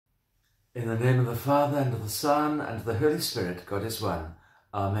In the name of the Father, and of the Son, and of the Holy Spirit, God is one.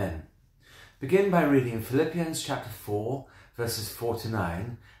 Amen. Begin by reading Philippians chapter 4, verses 4 to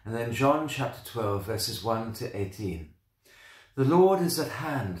 9, and then John chapter 12, verses 1 to 18. The Lord is at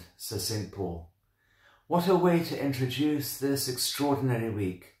hand, says St. Paul. What a way to introduce this extraordinary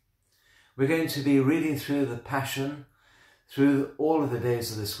week. We're going to be reading through the Passion, through all of the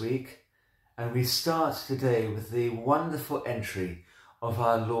days of this week, and we start today with the wonderful entry of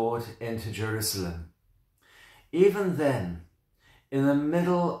our Lord into Jerusalem. Even then, in the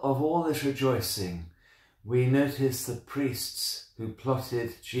middle of all this rejoicing, we notice the priests who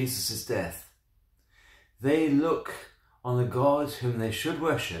plotted Jesus' death. They look on the God whom they should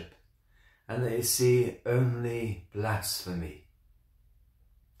worship, and they see only blasphemy.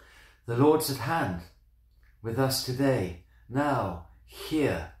 The Lord's at hand, with us today, now,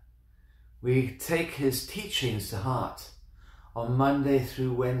 here. We take his teachings to heart on Monday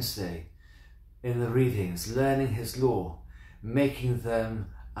through Wednesday in the readings, learning his law, making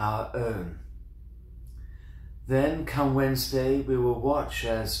them our own. Then come Wednesday, we will watch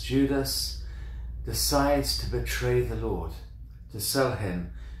as Judas decides to betray the Lord, to sell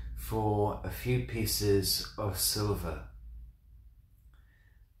him for a few pieces of silver.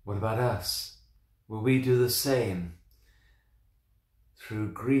 What about us? Will we do the same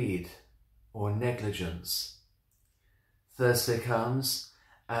through greed or negligence? Thursday comes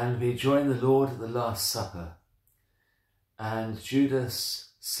and we join the Lord at the Last Supper, and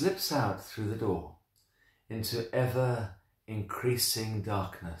Judas slips out through the door into ever increasing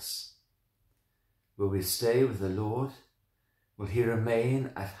darkness. Will we stay with the Lord? Will he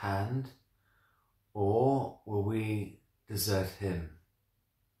remain at hand, or will we desert him?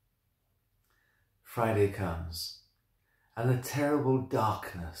 Friday comes, and the terrible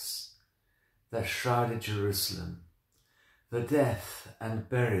darkness that shrouded Jerusalem, the death and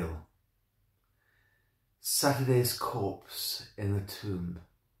burial, Saturday's corpse in the tomb.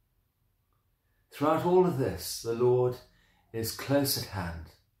 Throughout all of this, the Lord is close at hand.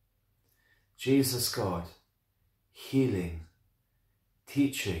 Jesus God, healing,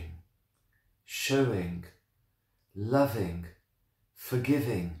 teaching, showing, loving,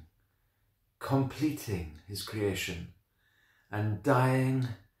 forgiving, completing his creation, and dying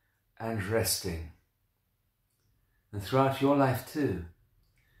and resting. And throughout your life too,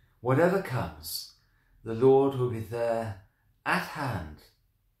 whatever comes, the Lord will be there at hand.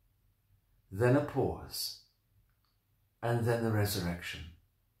 Then a pause, and then the resurrection.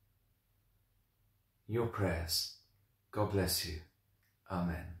 Your prayers. God bless you.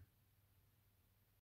 Amen.